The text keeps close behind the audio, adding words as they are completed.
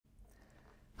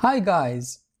Hi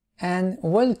guys, and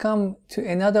welcome to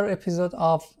another episode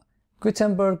of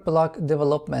Gutenberg block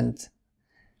development.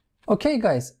 Okay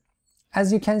guys,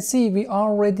 as you can see, we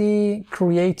already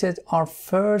created our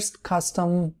first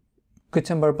custom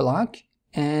Gutenberg block,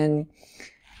 and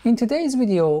in today's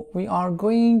video we are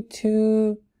going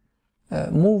to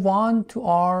move on to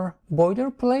our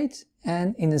boilerplate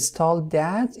and install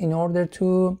that in order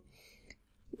to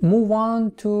move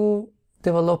on to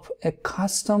develop a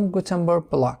custom Gutenberg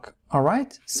block. All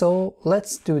right, so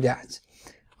let's do that.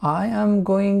 I am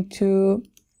going to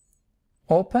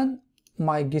open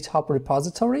my GitHub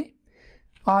repository.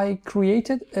 I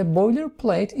created a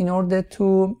boilerplate in order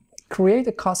to create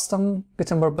a custom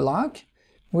Gutenberg block,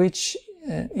 which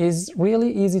is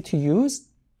really easy to use.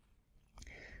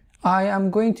 I am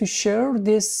going to share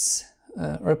this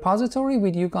repository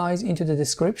with you guys into the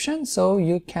description, so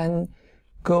you can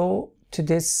go to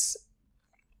this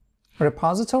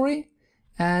repository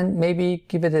and maybe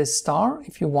give it a star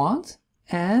if you want,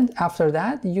 and after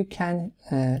that you can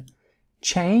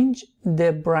change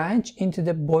the branch into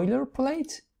the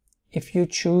boilerplate. If you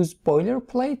choose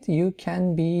boilerplate, you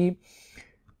can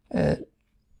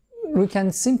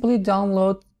simply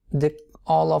download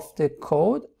all of the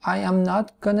code. I am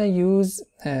not gonna use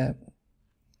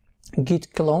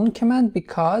git clone command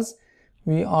because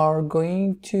we are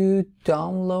going to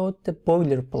download the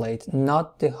boilerplate,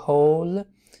 not the whole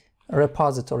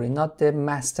repository, not the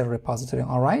master repository.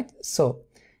 All right, so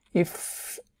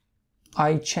if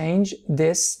I change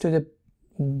this to the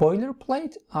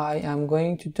boilerplate, I am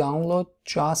going to download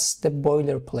just the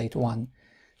boilerplate one.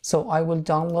 So I will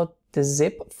download the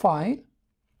zip file,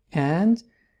 and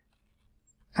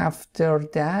after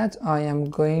that I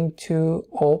am going to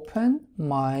open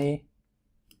my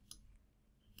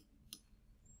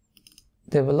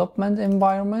development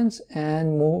environment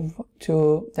and move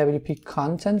to WP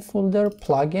content folder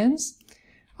plugins.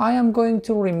 I am going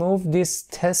to remove this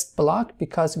test block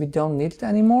because we don't need it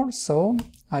anymore, so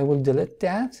I will delete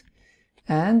that,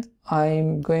 and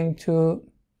I'm going to,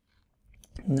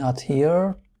 not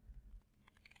here,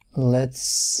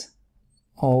 let's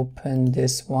open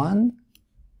this one.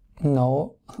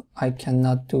 No, I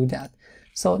cannot do that,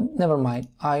 so never mind.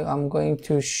 I am going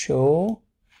to show,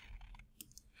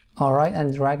 all right,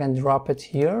 and drag and drop it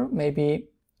here, maybe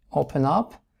open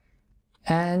up,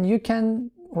 and you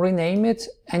can rename it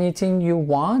anything you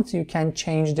want. You can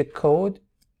change the code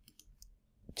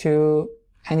to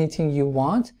anything you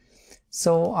want.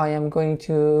 So I am going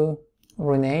to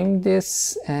rename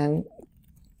this and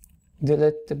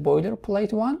delete the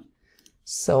boilerplate one.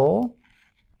 So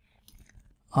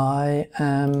I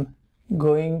am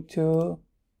going to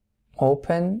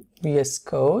open VS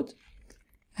Code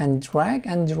and drag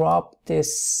and drop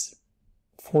this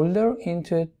folder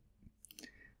into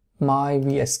my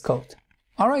VS Code.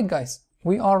 All right guys,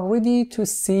 we are ready to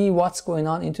see what's going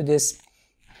on into this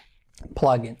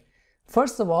plugin.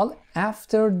 First of all,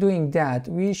 after doing that,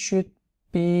 we should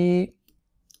be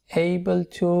able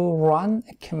to run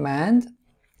a command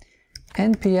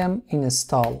npm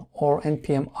install or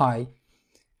npm I,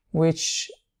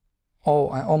 which,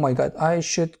 oh my god, I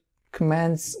should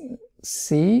command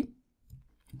C.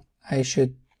 I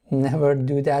should never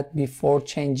do that before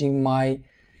changing my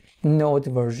node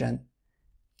version.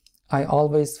 I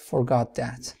always forgot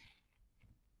that.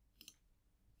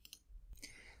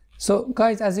 So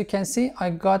guys, as you can see, I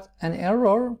got an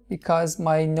error because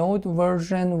my node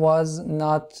version was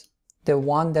not the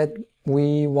one that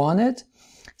we wanted.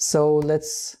 So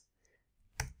let's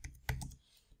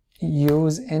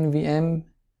use nvm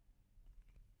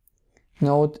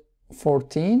node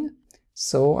 14.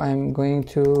 So I'm going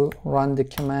to run the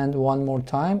command one more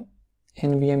time,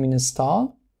 nvm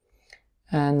install,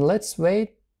 and let's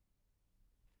wait.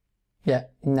 Yeah,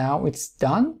 now it's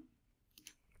done.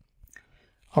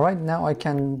 All right, now I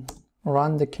can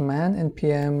run the command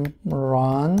npm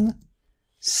run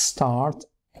start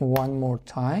one more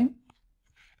time.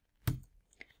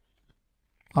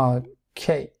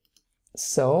 Okay,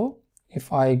 so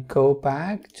if I go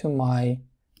back to my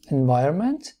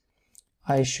environment,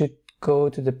 I should go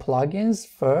to the plugins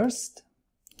first.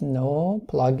 No,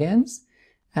 plugins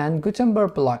and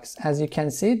Gutenberg blocks. As you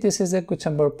can see, this is a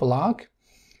Gutenberg block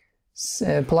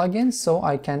plugin, so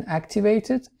I can activate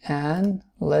it, and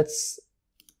let's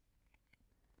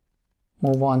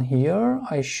move on here.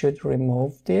 I should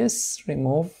remove this,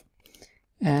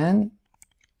 and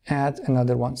add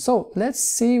another one. So let's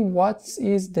see what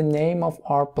is the name of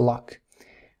our block.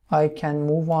 I can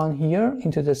move on here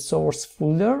into the source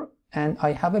folder, and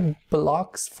I have a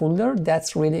blocks folder.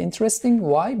 That's really interesting.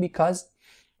 Why? Because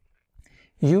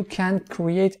you can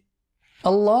create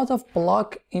a lot of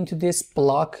block into this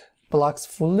blocks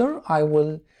folder. I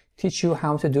will teach you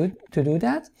how to do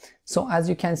that. So as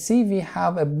you can see, we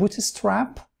have a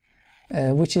bootstrap,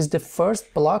 which is the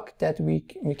first block that we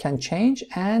can change,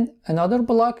 and another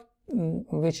block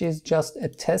which is just a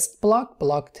test block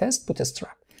test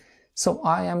bootstrap. So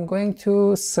I am going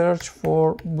to search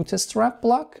for bootstrap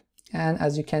block, and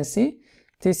as you can see,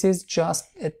 this is just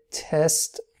a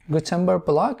test Gutenberg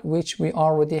block, which we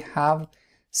already have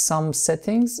some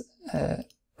settings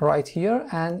right here,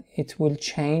 and it will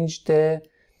change the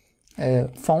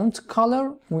font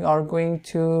color. We are going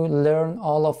to learn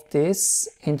all of this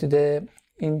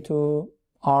into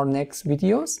our next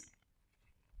videos.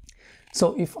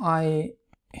 So if I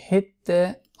hit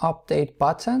the update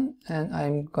button, and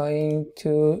I'm going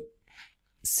to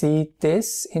see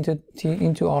this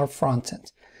into our front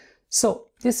end. So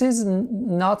this is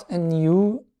not a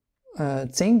new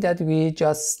thing that we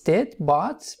just did,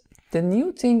 but the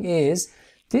new thing is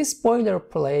this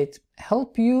boilerplate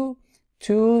help you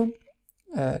to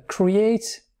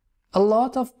create a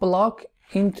lot of block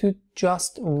into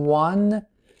just one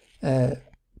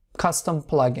custom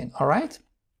plugin. All right.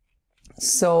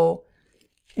 So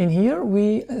in here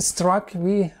we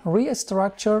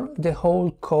restructure the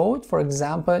whole code. For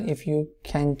example, if you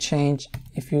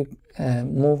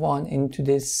move on into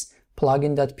this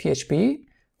plugin.php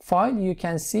file, you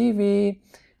can see we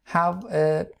have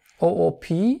a OOP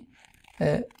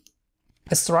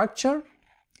structure,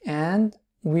 and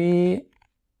we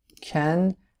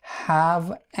can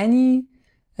have any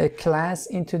class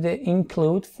into the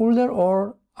include folder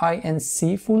or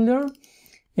inc folder.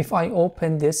 If I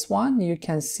open this one, you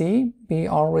can see we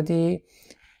already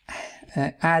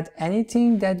add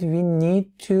anything that we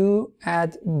need to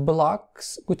add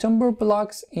blocks, Gutenberg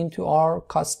blocks, into our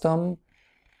custom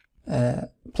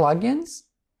plugins.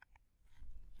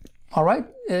 All right,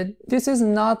 this is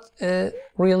not a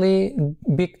really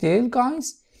big deal,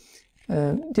 guys.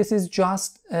 This is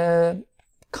just a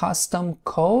custom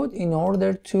code in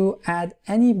order to add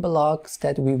any blocks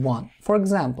that we want. For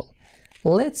example,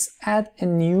 let's add a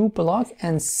new block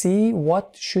and see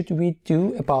what should we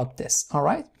do about this. All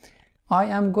right, I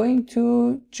am going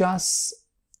to just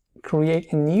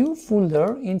create a new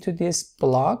folder into these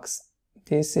blocks.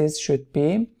 This should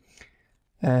be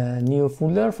a new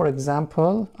folder. For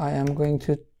example, I am going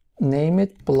to name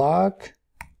it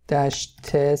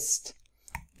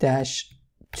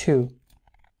block-test-2,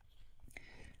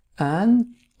 and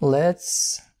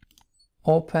let's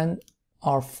open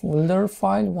our folder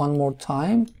file one more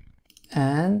time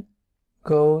and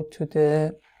go to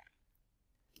the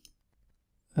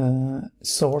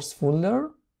source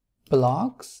folder,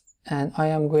 blocks, and I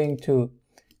am going to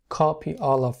copy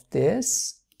all of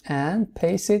this and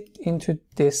paste it into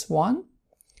this one,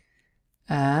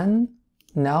 and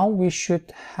now we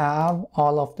should have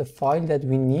all of the file that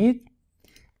we need.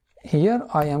 Here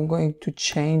I am going to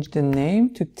change the name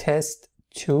to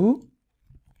test2,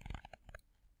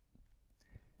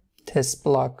 test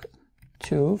block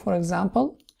 2, for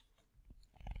example.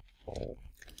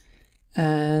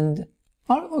 And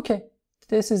okay,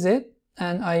 this is it.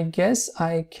 And I guess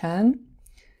I can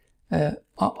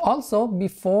also,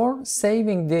 before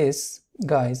saving this,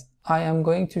 guys, I am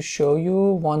going to show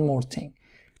you one more thing.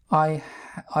 I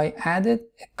added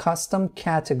custom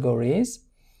categories.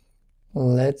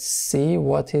 Let's see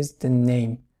what is the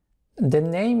name. The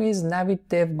name is Navid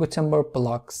Dev Gutenberg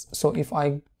blocks. So if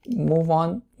I move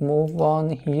on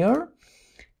here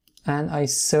and I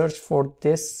search for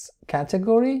this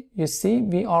category, you see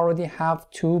we already have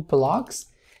 2 blocks,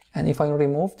 and if I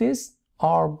remove this,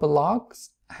 our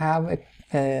blocks have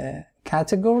a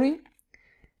category,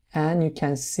 and you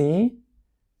can see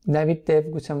Navid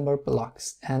Dev Gutenberg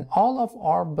blocks, and all of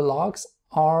our blocks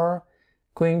are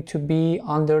going to be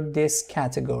under this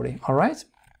category. All right,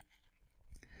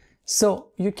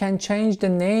 so you can change the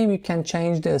name, you can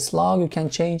change the slug, you can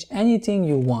change anything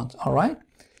you want. All right,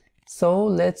 so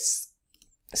let's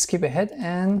skip ahead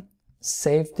and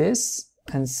save this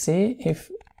and see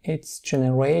if it's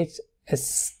generate a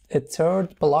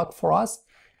third block for us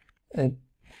in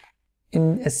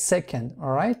a second.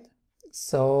 All right,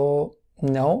 so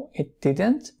no, it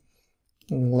didn't.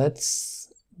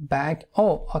 Let's back.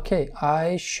 Oh, okay,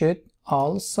 I should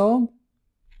also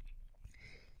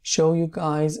show you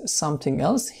guys something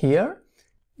else here.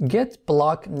 Get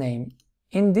block name.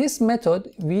 In this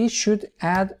method we should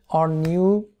add our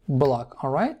new block.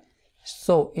 All right,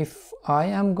 so if I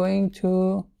am going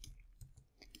to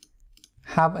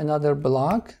have another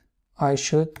block, I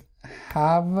should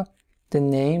have the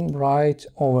name right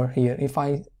over here. If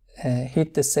I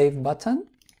hit the save button,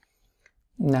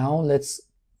 now let's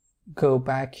go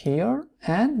back here,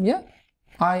 and yeah,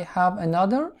 I have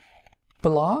another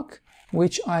block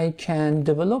which I can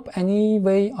develop any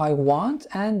way I want,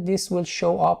 and this will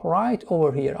show up right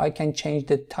over here. I can change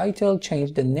the title,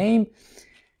 change the name,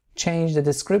 change the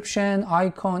description,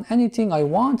 icon, anything I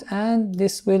want, and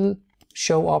this will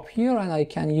show up here and I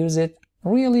can use it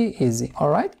really easy. All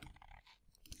right,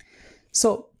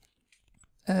 so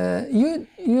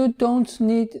you don't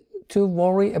need to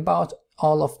worry about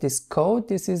all of this code.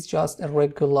 This is just a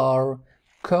regular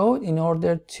code in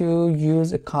order to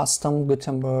use a custom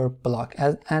Gutenberg block.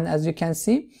 And as you can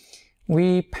see,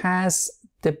 we pass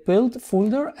the build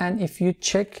folder, and if you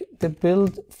check the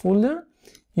build folder,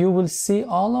 you will see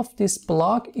all of this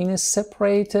block in a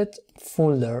separated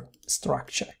folder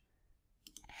structure.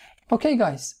 Okay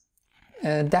guys,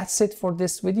 that's it for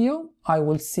this video. I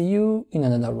will see you in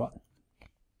another one.